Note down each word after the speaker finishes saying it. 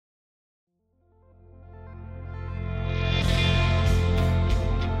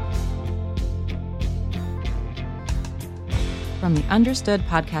From the Understood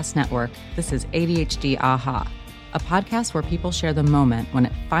Podcast Network, this is ADHD Aha, a podcast where people share the moment when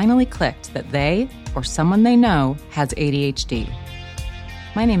it finally clicked that they, or someone they know, has ADHD.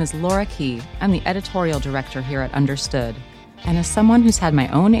 My name is Laura Key. I'm the editorial director here at Understood. And as someone who's had my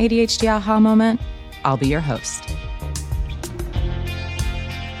own ADHD aha moment, I'll be your host.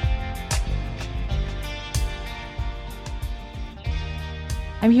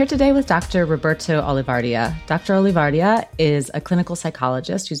 I'm here today with Dr. Roberto Olivardia. Dr. Olivardia is a clinical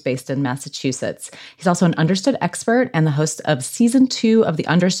psychologist who's based in Massachusetts. He's also an Understood expert and the host of Season 2 of the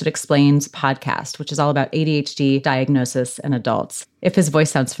Understood Explains podcast, which is all about ADHD diagnosis in adults. If his voice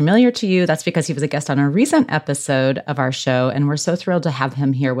sounds familiar to you, that's because he was a guest on a recent episode of our show, and we're so thrilled to have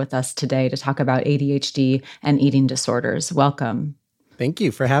him here with us today to talk about ADHD and eating disorders. Welcome. Thank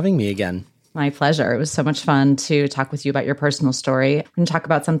you for having me again. My pleasure. It was so much fun to talk with you about your personal story. We're going to talk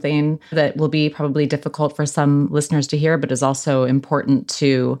about something that will be probably difficult for some listeners to hear, but is also important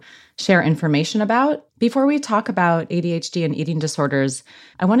to share information about. Before we talk about ADHD and eating disorders,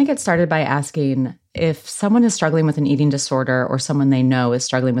 I want to get started by asking if someone is struggling with an eating disorder or someone they know is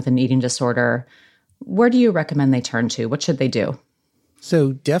struggling with an eating disorder, where do you recommend they turn to? What should they do?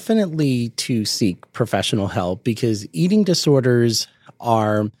 So definitely to seek professional help, because eating disorders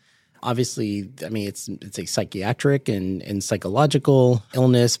are obviously, it's a psychiatric and psychological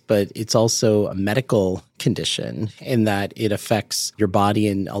illness, but it's also a medical condition in that it affects your body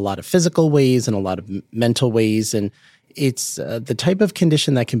in a lot of physical ways and a lot of mental ways. And it's the type of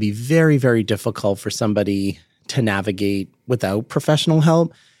condition that can be very, very difficult for somebody to navigate without professional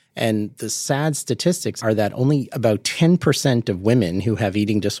help. And the sad statistics are that only about 10% of women who have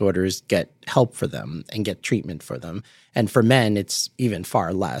eating disorders get help for them and get treatment for them. And for men, it's even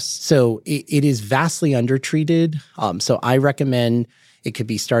far less. So it is vastly undertreated. So I recommend it could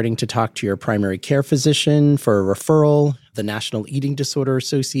be starting to talk to your primary care physician for a referral. The National Eating Disorder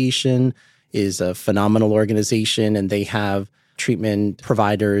Association is a phenomenal organization, and they have treatment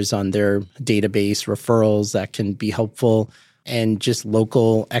providers on their database, referrals that can be helpful, and just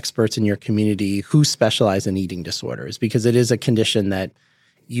local experts in your community who specialize in eating disorders, because it is a condition that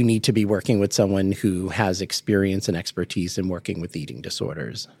you need to be working with someone who has experience and expertise in working with eating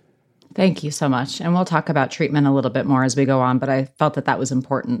disorders. Thank you so much. And we'll talk about treatment a little bit more as we go on, but I felt that was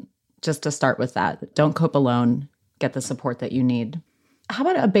important just to start with that. Don't cope alone. Get the support that you need. How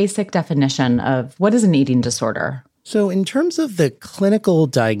about a basic definition of what is an eating disorder? So in terms of the clinical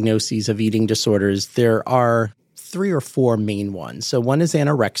diagnoses of eating disorders, there are 3 or 4 main ones. So one is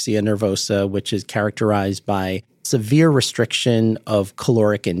anorexia nervosa, which is characterized by severe restriction of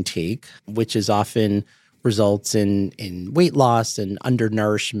caloric intake, which is often results in weight loss and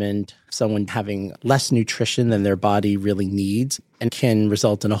undernourishment, someone having less nutrition than their body really needs, and can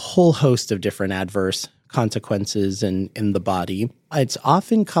result in a whole host of different adverse consequences in the body. It's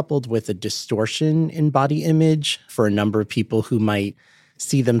often coupled with a distortion in body image for a number of people who might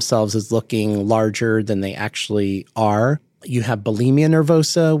see themselves as looking larger than they actually are. You have bulimia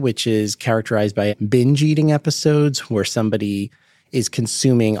nervosa, which is characterized by binge eating episodes where somebody is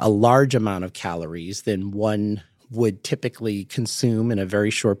consuming a large amount of calories than one would typically consume in a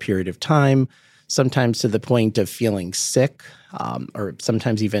very short period of time, sometimes to the point of feeling sick, or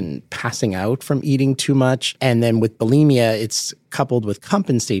sometimes even passing out from eating too much. And then with bulimia, it's coupled with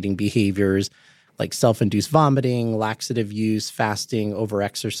compensating behaviors like self-induced vomiting, laxative use, fasting,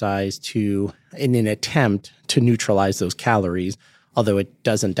 overexercise in an attempt to neutralize those calories, although it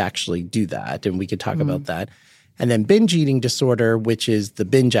doesn't actually do that. And we could talk about that. And then binge eating disorder, which is the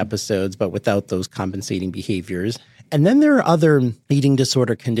binge episodes, but without those compensating behaviors. And then there are other eating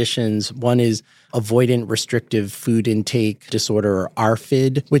disorder conditions. One is avoidant restrictive food intake disorder, or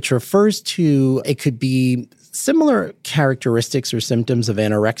ARFID, which refers to, it could be similar characteristics or symptoms of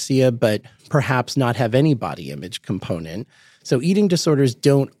anorexia, but perhaps not have any body image component. So eating disorders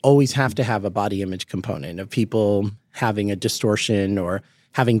don't always have to have a body image component of people having a distortion or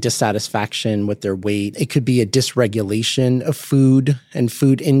having dissatisfaction with their weight. It could be a dysregulation of food and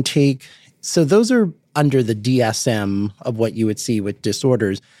food intake. So those are under the DSM of what you would see with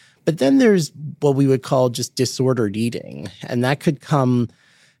disorders. But then there's what we would call just disordered eating. And that could come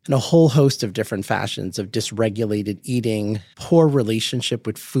in a whole host of different fashions of dysregulated eating, poor relationship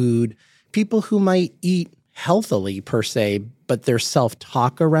with food, people who might eat healthily per se, but their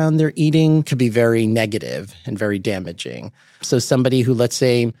self-talk around their eating could be very negative and very damaging. So somebody who, let's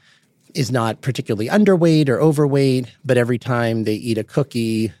say, is not particularly underweight or overweight, but every time they eat a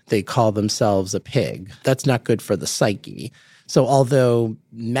cookie, they call themselves a pig. That's not good for the psyche. So although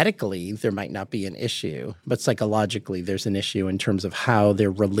medically there might not be an issue, but psychologically there's an issue in terms of how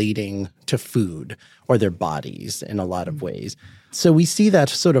they're relating to food or their bodies in a lot of ways. So we see that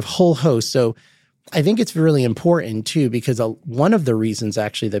sort of whole host. So I think it's really important too, because one of the reasons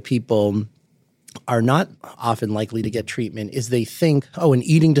actually that people are not often likely to get treatment is they think, oh, an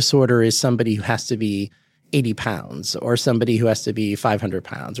eating disorder is somebody who has to be 80 pounds or somebody who has to be 500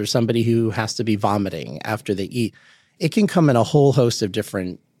 pounds or somebody who has to be vomiting after they eat. It can come in a whole host of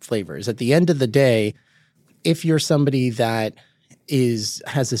different flavors. At the end of the day, if you're somebody that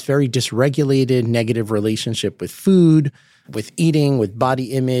has this very dysregulated negative relationship with food, with eating, with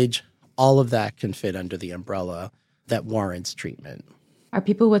body image, all of that can fit under the umbrella that warrants treatment. Are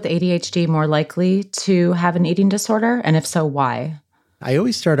people with ADHD more likely to have an eating disorder? And if so, why? I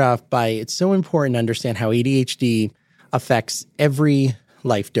always start off by, it's so important to understand how ADHD affects every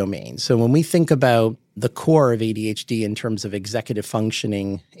life domain. So when we think about the core of ADHD in terms of executive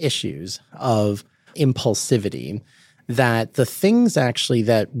functioning issues, of impulsivity, that the things actually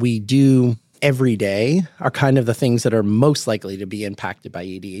that we do every day are kind of the things that are most likely to be impacted by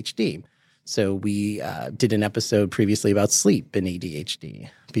ADHD. So we did an episode previously about sleep and ADHD.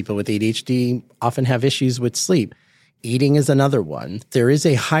 People with ADHD often have issues with sleep. Eating is another one. There is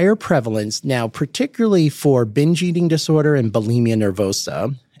a higher prevalence now, particularly for binge eating disorder and bulimia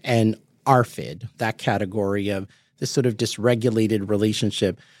nervosa and ARFID, that category of this sort of dysregulated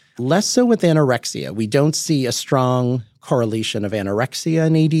relationship. Less so with anorexia. We don't see a strong correlation of anorexia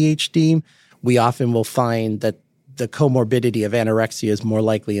and ADHD. We often will find that the comorbidity of anorexia is more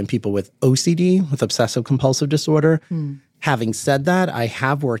likely in people with OCD, with obsessive compulsive disorder. Having said that, I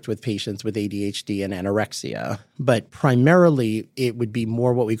have worked with patients with ADHD and anorexia, but primarily it would be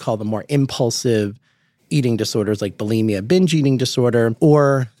more what we call the more impulsive eating disorders like bulimia, binge eating disorder,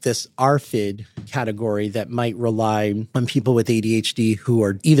 or this ARFID category that might rely on people with ADHD who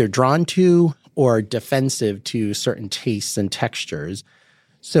are either drawn to or defensive to certain tastes and textures.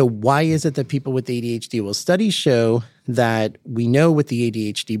 So why is it that people with ADHD? Well, studies show that we know with the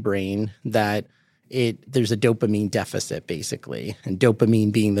ADHD brain that there's a dopamine deficit, basically, and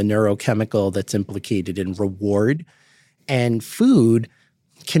dopamine being the neurochemical that's implicated in reward. And food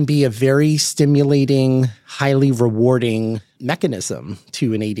can be a very stimulating, highly rewarding mechanism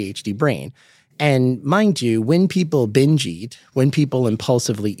to an ADHD brain. And mind you, when people binge eat, when people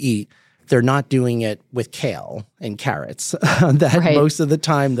impulsively eat, they're not doing it with kale and carrots. Most of the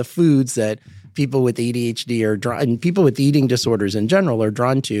time, the foods that people with ADHD are drawn, and people with eating disorders in general are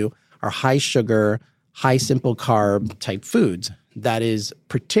drawn to, are high sugar, high simple carb type foods. That is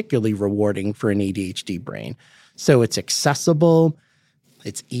particularly rewarding for an ADHD brain. So it's accessible,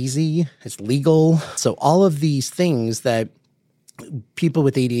 it's easy, it's legal. So all of these things that people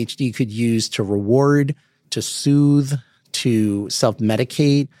with ADHD could use to reward, to soothe, to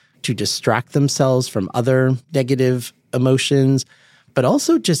self-medicate, to distract themselves from other negative emotions, but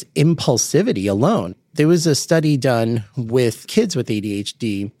also just impulsivity alone. There was a study done with kids with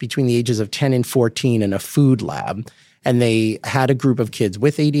ADHD between the ages of 10 and 14 in a food lab, and they had a group of kids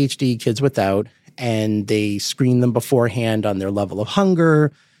with ADHD, kids without, and they screened them beforehand on their level of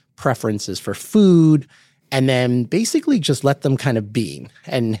hunger, preferences for food, and then basically just let them kind of be.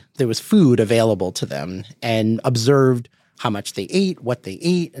 And there was food available to them, and observed how much they ate, what they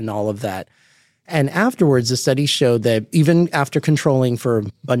ate, and all of that. And afterwards, the study showed that even after controlling for a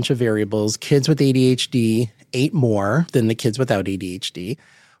bunch of variables, kids with ADHD ate more than the kids without ADHD.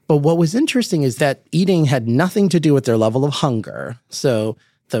 But what was interesting is that eating had nothing to do with their level of hunger. So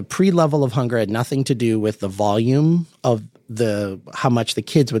the pre-level of hunger had nothing to do with the volume of how much the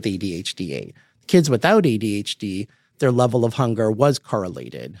kids with ADHD ate. Kids without ADHD, their level of hunger was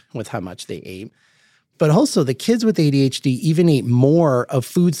correlated with how much they ate. But also the kids with ADHD even ate more of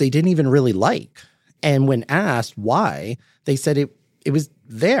foods they didn't even really like. And when asked why, they said it was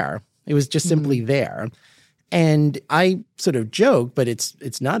there. It was just simply there. And I sort of joke, but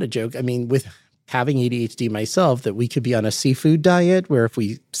it's not a joke. I mean, with having ADHD myself, that we could be on a seafood diet where if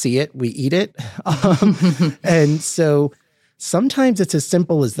we see it, we eat it. And so sometimes it's as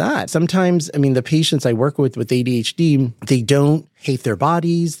simple as that. Sometimes, I mean, the patients I work with ADHD, they don't hate their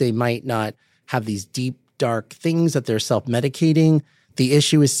bodies. They might not have these deep, dark things that they're self-medicating. The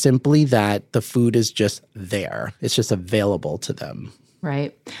issue is simply that the food is just there. It's just available to them.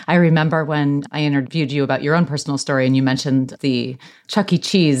 Right. I remember when I interviewed you about your own personal story and you mentioned the Chuck E.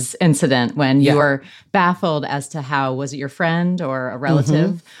 Cheese incident when you were baffled as to how, was it your friend or a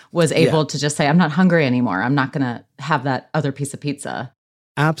relative was able to just say, I'm not hungry anymore. I'm not going to have that other piece of pizza.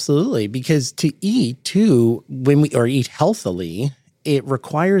 Absolutely. Because to eat too, eat healthily, it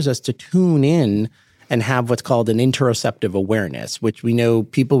requires us to tune in and have what's called an interoceptive awareness, which we know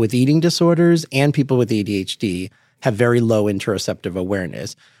people with eating disorders and people with ADHD have very low interoceptive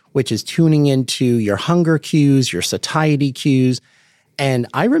awareness, which is tuning into your hunger cues, your satiety cues. And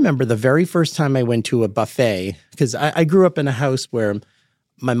I remember the very first time I went to a buffet, because I grew up in a house where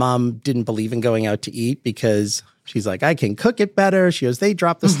my mom didn't believe in going out to eat because she's like, I can cook it better. She goes, they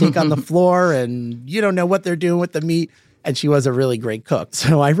drop the steak on the floor and you don't know what they're doing with the meat. And she was a really great cook.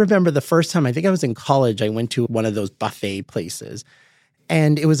 So I remember the first time, I think I was in college, I went to one of those buffet places.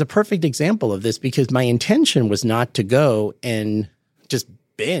 And it was a perfect example of this because my intention was not to go and just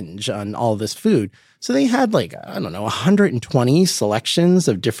binge on all this food. So they had 120 selections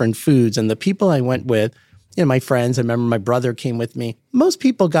of different foods. And the people I went with, my friends, I remember my brother came with me. Most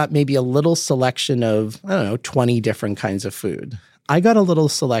people got maybe a little selection of, 20 different kinds of food. I got a little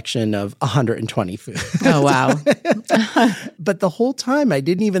selection of 120 foods. Oh, wow. But the whole time I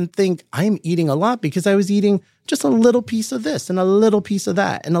didn't even think I'm eating a lot because I was eating just a little piece of this and a little piece of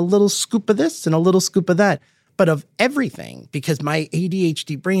that and a little scoop of this and a little scoop of that, but of everything because my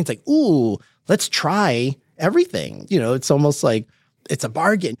ADHD brain's like, ooh, let's try everything. It's almost like it's a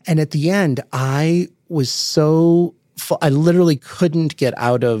bargain. And at the end, I was so full. I literally couldn't get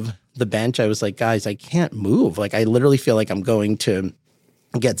out of the bench. I was like, guys, I can't move. I literally feel like I'm going to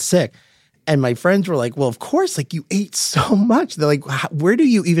get sick. And my friends were like, well, of course, you ate so much. They're like, where do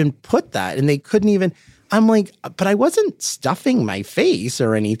you even put that? And they couldn't even, I'm like, but I wasn't stuffing my face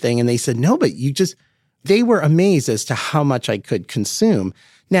or anything. And they said, no, but they were amazed as to how much I could consume.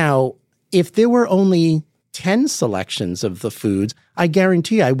 Now, if there were only 10 selections of the foods, I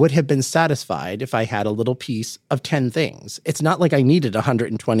guarantee I would have been satisfied if I had a little piece of 10 things. It's not like I needed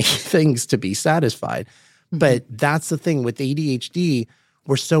 120 things to be satisfied. Mm-hmm. But that's the thing with ADHD,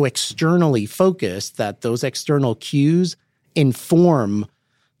 we're so externally focused that those external cues inform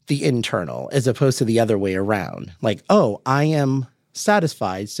the internal as opposed to the other way around. I am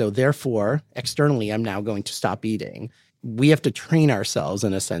satisfied, so therefore, externally, I'm now going to stop eating. We have to train ourselves,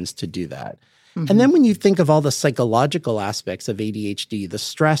 in a sense, to do that. Mm-hmm. And then when you think of all the psychological aspects of ADHD, the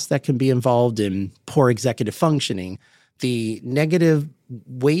stress that can be involved in poor executive functioning, the negative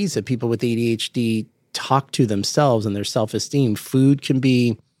ways that people with ADHD talk to themselves and their self-esteem, food can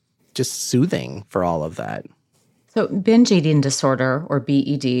be just soothing for all of that. So binge eating disorder, or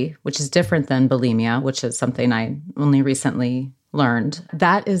BED, which is different than bulimia, which is something I only recently learned,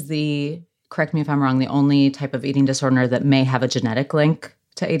 that is correct me if I'm wrong, the only type of eating disorder that may have a genetic link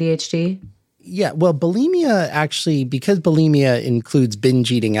to ADHD? Yeah, well, bulimia actually, because bulimia includes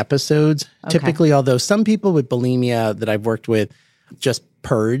binge eating episodes, typically, although some people with bulimia that I've worked with just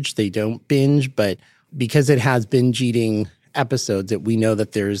purge, they don't binge, but because it has binge eating episodes, we know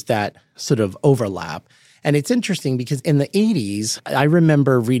that there's that sort of overlap. And it's interesting because in the 80s, I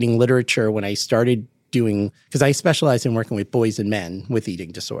remember reading literature when I started because I specialize in working with boys and men with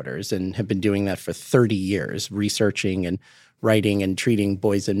eating disorders and have been doing that for 30 years, researching and writing and treating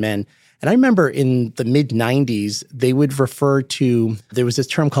boys and men. And I remember in the mid-90s, they would refer to, there was this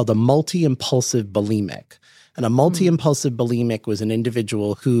term called a multi-impulsive bulimic. And a multi-impulsive bulimic was an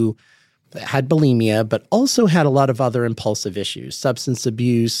individual who had bulimia, but also had a lot of other impulsive issues, substance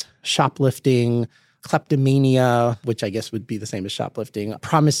abuse, shoplifting, kleptomania, which I guess would be the same as shoplifting,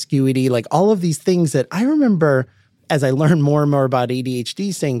 promiscuity, all of these things that I remember as I learned more and more about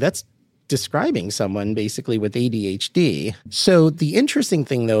ADHD saying that's describing someone basically with ADHD. So the interesting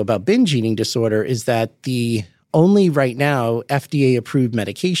thing, though, about binge eating disorder is that the only right now FDA-approved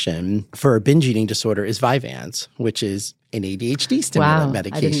medication for a binge eating disorder is Vyvanse, which is an ADHD stimulant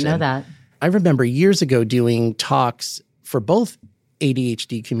medication. I didn't know that. I remember years ago doing talks for both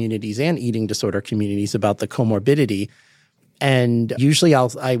ADHD communities and eating disorder communities about the comorbidity. And usually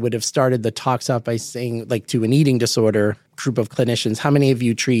I would have started the talks out by saying, to an eating disorder group of clinicians, how many of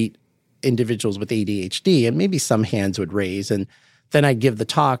you treat individuals with ADHD? And maybe some hands would raise. And then I'd give the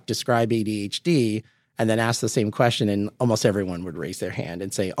talk, describe ADHD, and then ask the same question, and almost everyone would raise their hand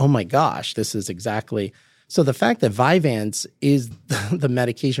and say, oh my gosh, this is exactly. So the fact that Vyvanse is the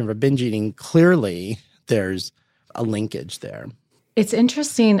medication for binge eating, clearly there's a linkage there. It's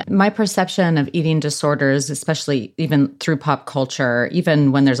interesting. My perception of eating disorders, especially even through pop culture,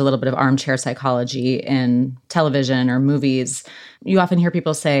 even when there's a little bit of armchair psychology in television or movies, you often hear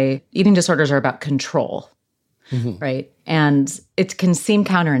people say eating disorders are about control, right? And it can seem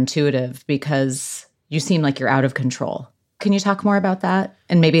counterintuitive because you seem like you're out of control. Can you talk more about that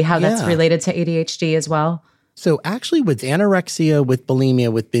and maybe how that's related to ADHD as well? So actually with anorexia, with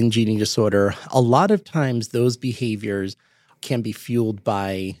bulimia, with binge eating disorder, a lot of times those behaviors can be fueled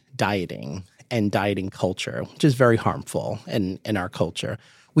by dieting and dieting culture, which is very harmful in our culture.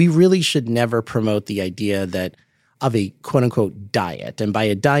 we really should never promote the idea that of a quote unquote diet. And by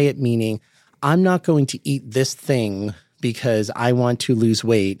a diet, meaning I'm not going to eat this thing because I want to lose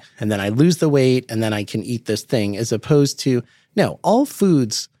weight, and then I lose the weight, and then I can eat this thing, as opposed to, no, all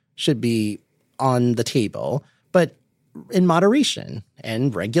foods should be on the table, but in moderation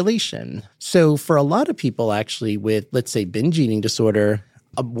and regulation. So for a lot of people actually with, let's say, binge eating disorder,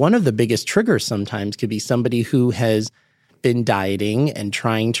 one of the biggest triggers sometimes could be somebody who has been dieting and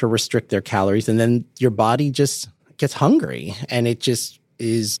trying to restrict their calories, and then your body just gets hungry and it just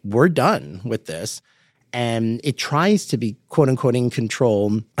is, we're done with this. And it tries to be quote unquote in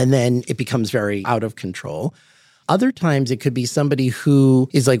control, and then it becomes very out of control. Other times it could be somebody who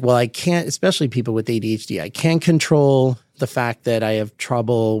is like, well, I can't, especially people with ADHD, I can't control the fact that I have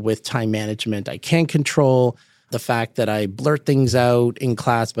trouble with time management. I can't control the fact that I blurt things out in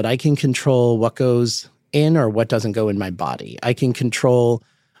class, but I can control what goes in or what doesn't go in my body. I can control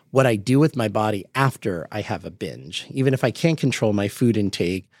what I do with my body after I have a binge. Even if I can't control my food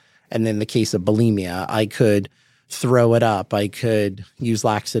intake, and in the case of bulimia, I could throw it up, I could use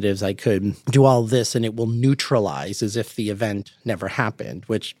laxatives, I could do all this, and it will neutralize as if the event never happened,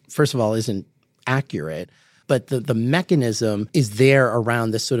 which, first of all, isn't accurate. But the mechanism is there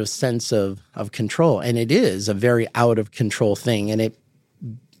around this sort of sense of control. And it is a very out of control thing. And it,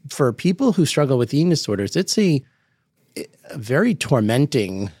 for people who struggle with eating disorders, it's a very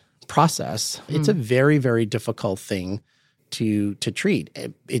tormenting process. It's a very, very difficult thing to treat.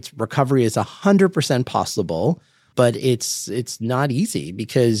 Its recovery is 100% possible, but it's not easy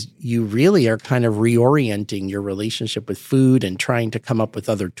because you really are kind of reorienting your relationship with food and trying to come up with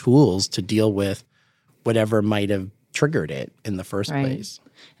other tools to deal with whatever might have triggered it in the first place.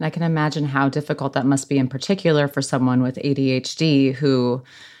 And I can imagine how difficult that must be, in particular for someone with ADHD who,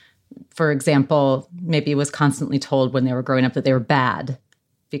 for example, maybe was constantly told when they were growing up that they were bad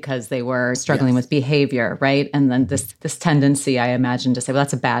because they were struggling with behavior, right? And then this tendency, I imagine, to say, well,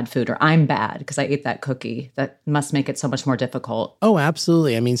 that's a bad food, or I'm bad because I ate that cookie. That must make it so much more difficult. Oh,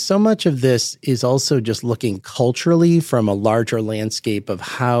 absolutely. I mean, so much of this is also just looking culturally from a larger landscape of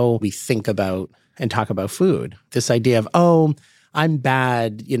how we think about and talk about food. This idea of, oh, I'm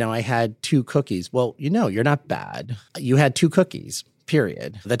bad, I had 2 cookies. Well, you're not bad. You had 2 cookies.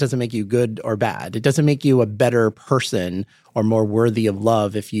 Period. That doesn't make you good or bad. It doesn't make you a better person or more worthy of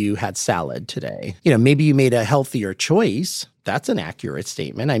love if you had salad today. Maybe you made a healthier choice. That's an accurate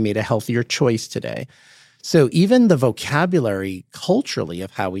statement. I made a healthier choice today. So even the vocabulary culturally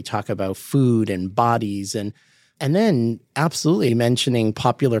of how we talk about food and bodies and then absolutely mentioning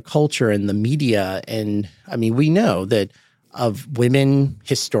popular culture and the media. And I mean, we know that of women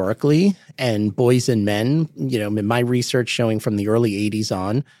historically and boys and men, in my research showing from the early 80s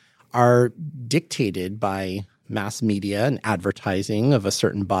on, are dictated by mass media and advertising of a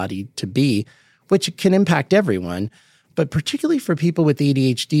certain body to be, which can impact everyone, but particularly for people with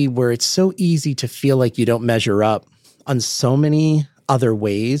ADHD, where it's so easy to feel like you don't measure up on so many other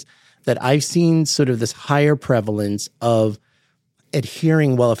ways, that I've seen sort of this higher prevalence of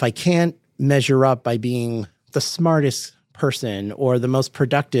adhering, well, if I can't measure up by being the smartest person or the most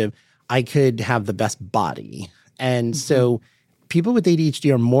productive, I could have the best body. And so people with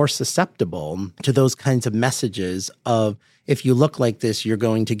ADHD are more susceptible to those kinds of messages of, if you look like this, you're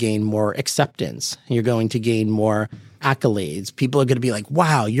going to gain more acceptance. You're going to gain more accolades. People are going to be like,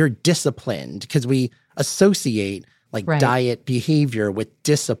 wow, you're disciplined, because we associate diet behavior with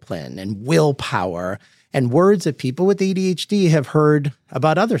discipline and willpower and words that people with ADHD have heard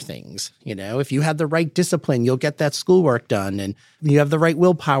about other things. If you have the right discipline, you'll get that schoolwork done. And you have the right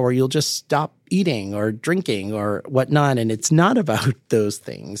willpower, you'll just stop eating or drinking or whatnot. And it's not about those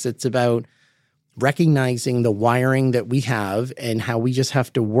things. It's about recognizing the wiring that we have and how we just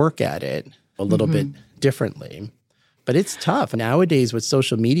have to work at it a little bit differently. But it's tough. Nowadays with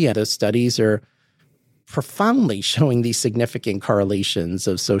social media, the studies are profoundly showing these significant correlations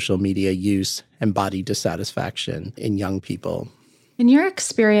of social media use and body dissatisfaction in young people. In your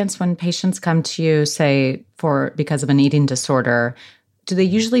experience, when patients come to you, say, because of an eating disorder, do they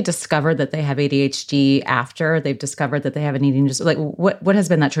usually discover that they have ADHD after they've discovered that they have an eating disorder? What has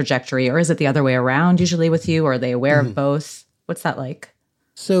been that trajectory? Or is it the other way around usually with you? Or are they aware of both? What's that like?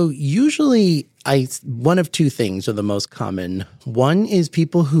 So usually one of 2 things are the most common. One is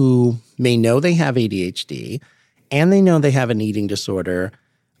people who may know they have ADHD and they know they have an eating disorder,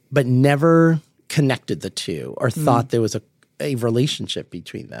 but never connected the two or thought there was a relationship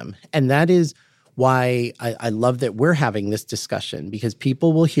between them. And that is why I love that we're having this discussion, because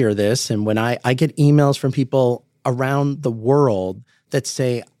people will hear this. And when I get emails from people around the world that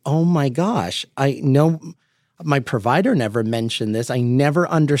say, oh my gosh, I know My provider never mentioned this. I never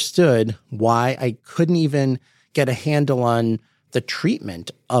understood why I couldn't even get a handle on the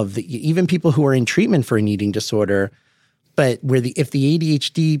treatment of even people who are in treatment for an eating disorder. But if the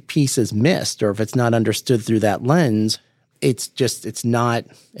ADHD piece is missed, or if it's not understood through that lens, it's not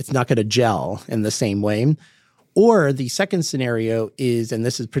going to gel in the same way. Or the second scenario is, and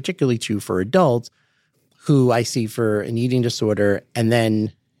this is particularly true for adults who I see for an eating disorder, and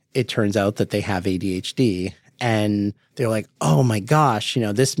then it turns out that they have ADHD, and they're like, oh my gosh,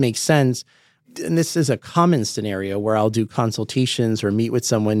 this makes sense. And this is a common scenario where I'll do consultations or meet with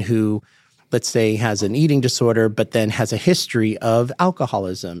someone who, let's say, has an eating disorder, but then has a history of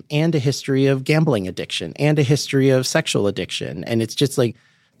alcoholism and a history of gambling addiction and a history of sexual addiction. And it's just like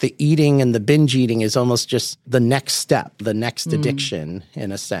the eating and the binge eating is almost just the next step, the next addiction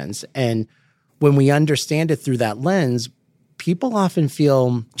in a sense. And when we understand it through that lens, people often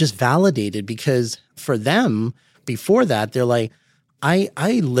feel just validated, because for them, before that, they're like, I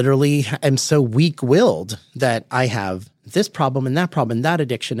literally am so weak-willed that I have this problem and that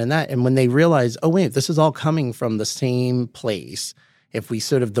addiction and that. And when they realize, oh, wait, this is all coming from the same place, if we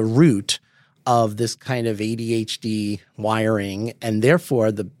sort of the root of this kind of ADHD wiring, and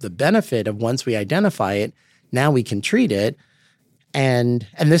therefore the benefit of once we identify it, now we can treat it. And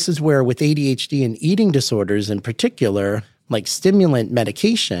this is where with ADHD and eating disorders in particular, like stimulant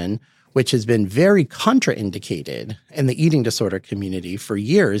medication, which has been very contraindicated in the eating disorder community for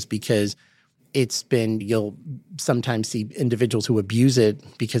years, because you'll sometimes see individuals who abuse it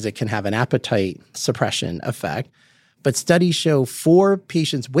because it can have an appetite suppression effect. But studies show for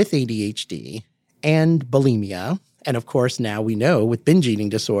patients with ADHD and bulimia, and of course now we know with binge eating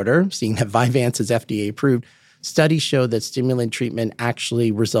disorder, seeing that Vyvanse is FDA approved, studies show that stimulant treatment actually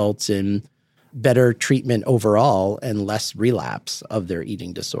results in better treatment overall and less relapse of their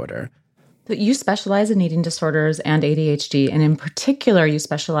eating disorder. But you specialize in eating disorders and ADHD, and in particular, you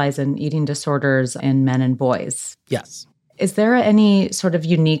specialize in eating disorders in men and boys. Yes. Is there any sort of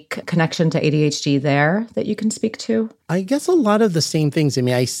unique connection to ADHD there that you can speak to? I guess a lot of the same things. I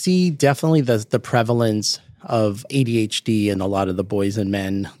mean, I see definitely the prevalence of ADHD in a lot of the boys and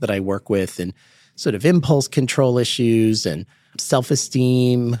men that I work with, and sort of impulse control issues and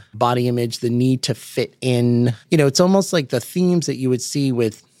self-esteem, body image, the need to fit in. It's almost like the themes that you would see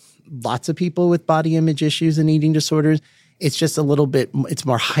with lots of people with body image issues and eating disorders. It's just a little bit, it's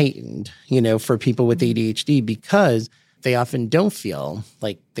more heightened, for people with ADHD, because they often don't feel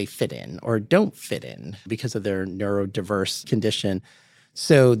like they fit in or don't fit in because of their neurodiverse condition.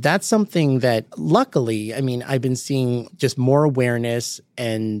 So that's something that luckily, I've been seeing just more awareness,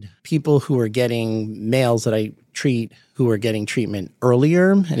 and people who are getting, males that I treat who are getting treatment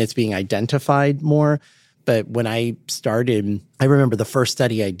earlier, and it's being identified more. But when I started, I remember the first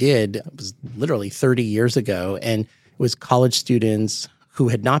study I did, it was literally 30 years ago, and it was college students who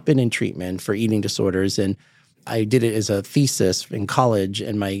had not been in treatment for eating disorders. And I did it as a thesis in college,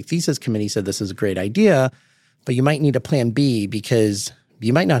 and my thesis committee said, this is a great idea, but you might need a plan B, because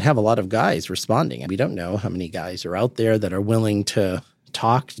you might not have a lot of guys responding. We don't know how many guys are out there that are willing to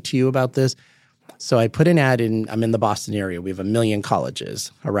talk to you about this. So I put an ad in, I'm in the Boston area. We have 1 million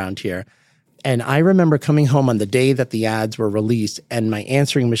colleges around here. And I remember coming home on the day that the ads were released, and my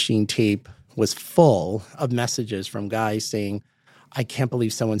answering machine tape was full of messages from guys saying, I can't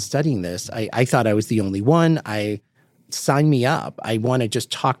believe someone's studying this. I thought I was the only one. Sign me up. I want to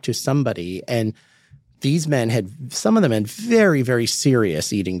just talk to somebody. And these men some of them had very, very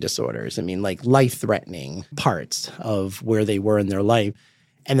serious eating disorders. Like life-threatening parts of where they were in their life.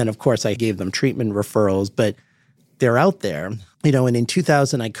 And then, of course, I gave them treatment referrals, but they're out there. And in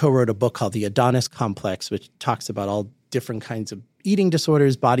 2000, I co-wrote a book called The Adonis Complex, which talks about all different kinds of eating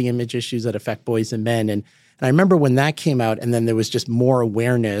disorders, body image issues that affect boys and men. And I remember when that came out, and then there was just more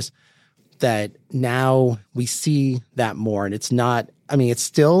awareness that now we see that more. And it's not, it's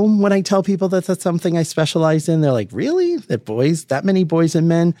still, when I tell people that that's something I specialize in, they're like, really? That many boys and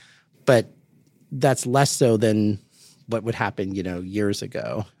men? But that's less so than what would happen, years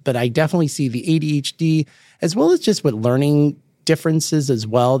ago. But I definitely see the ADHD, as well as just with learning differences as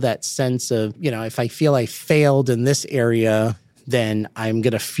well, that sense of, if I feel I failed in this area, then I'm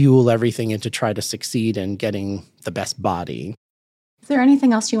going to fuel everything into try to succeed in getting the best body. Is there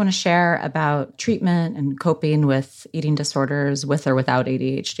anything else you want to share about treatment and coping with eating disorders with or without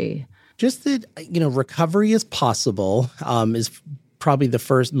ADHD? Just that, recovery is possible, is probably the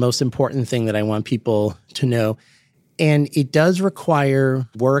first most important thing that I want people to know. And it does require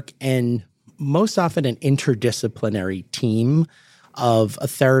work, and most often an interdisciplinary team of a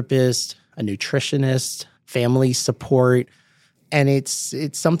therapist, a nutritionist, family support, And it's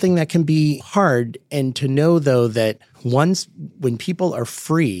something that can be hard. And to know, though, that when people are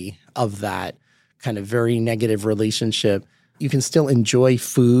free of that kind of very negative relationship, you can still enjoy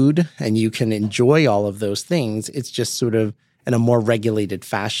food and you can enjoy all of those things. It's just sort of in a more regulated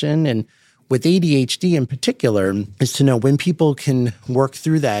fashion. And with ADHD in particular, is to know when people can work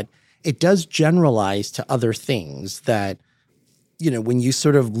through that, it does generalize to other things that, when you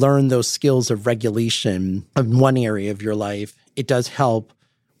sort of learn those skills of regulation of one area of your life, it does help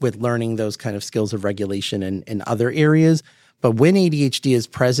with learning those kind of skills of regulation in other areas. But when ADHD is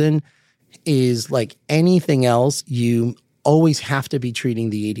present, is like anything else, you always have to be treating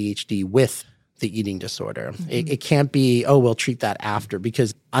the ADHD with the eating disorder. Mm-hmm. It can't be, we'll treat that after,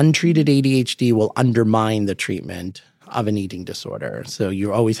 because untreated ADHD will undermine the treatment of an eating disorder. So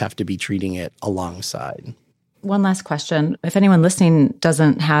you always have to be treating it alongside. One last question. If anyone listening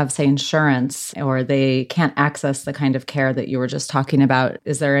doesn't have, say, insurance, or they can't access the kind of care that you were just talking about,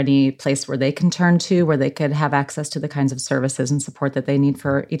 is there any place where they can turn to where they could have access to the kinds of services and support that they need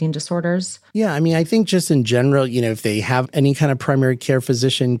for eating disorders? Yeah, I think just in general, if they have any kind of primary care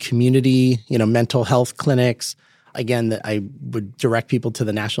physician, community, mental health clinics, again, that I would direct people to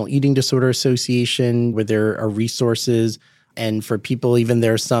the National Eating Disorder Association, where there are resources. And for people, even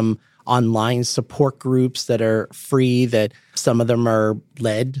there's some online support groups that are free, that some of them are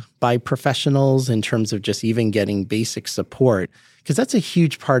led by professionals in terms of just even getting basic support. Because that's a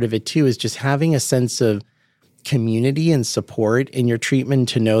huge part of it too, is just having a sense of community and support in your treatment,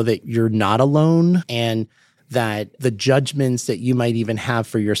 to know that you're not alone, and that the judgments that you might even have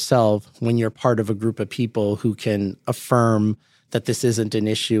for yourself when you're part of a group of people who can affirm that this isn't an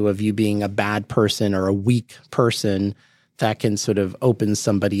issue of you being a bad person or a weak person, that can sort of open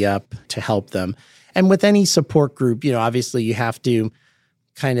somebody up to help them. And with any support group, obviously you have to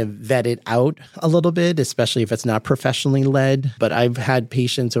kind of vet it out a little bit, especially if it's not professionally led. But I've had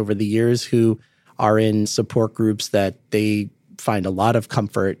patients over the years who are in support groups that they find a lot of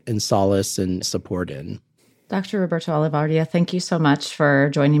comfort and solace and support in. Dr. Roberto Olivardia, thank you so much for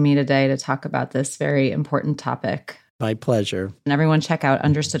joining me today to talk about this very important topic. My pleasure. And everyone check out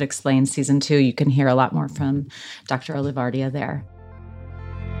Understood Explained Season 2. You can hear a lot more from Dr. Olivardia there.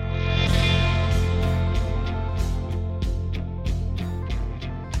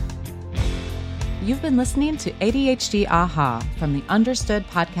 You've been listening to ADHD AHA from the Understood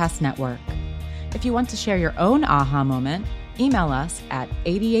Podcast Network. If you want to share your own AHA moment, email us at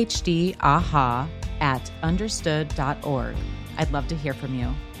adhdaha@understood.org. I'd love to hear from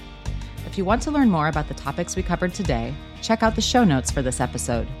you. If you want to learn more about the topics we covered today, check out the show notes for this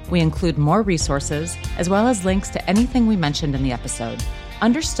episode. We include more resources, as well as links to anything we mentioned in the episode.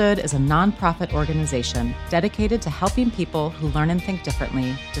 Understood is a nonprofit organization dedicated to helping people who learn and think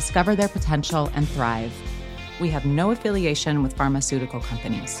differently discover their potential and thrive. We have no affiliation with pharmaceutical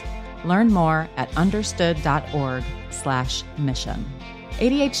companies. Learn more at understood.org/mission.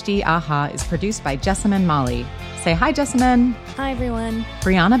 ADHD AHA is produced by Jessamine Molly. Say hi, Jessamine. Hi, everyone.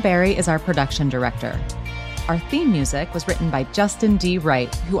 Brianna Berry is our production director. Our theme music was written by Justin D.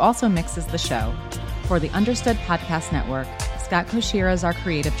 Wright, who also mixes the show. For the Understood Podcast Network, Scott Koshira is our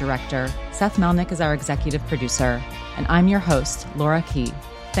creative director, Seth Melnick is our executive producer, and I'm your host, Laura Key.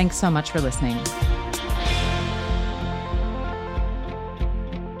 Thanks so much for listening.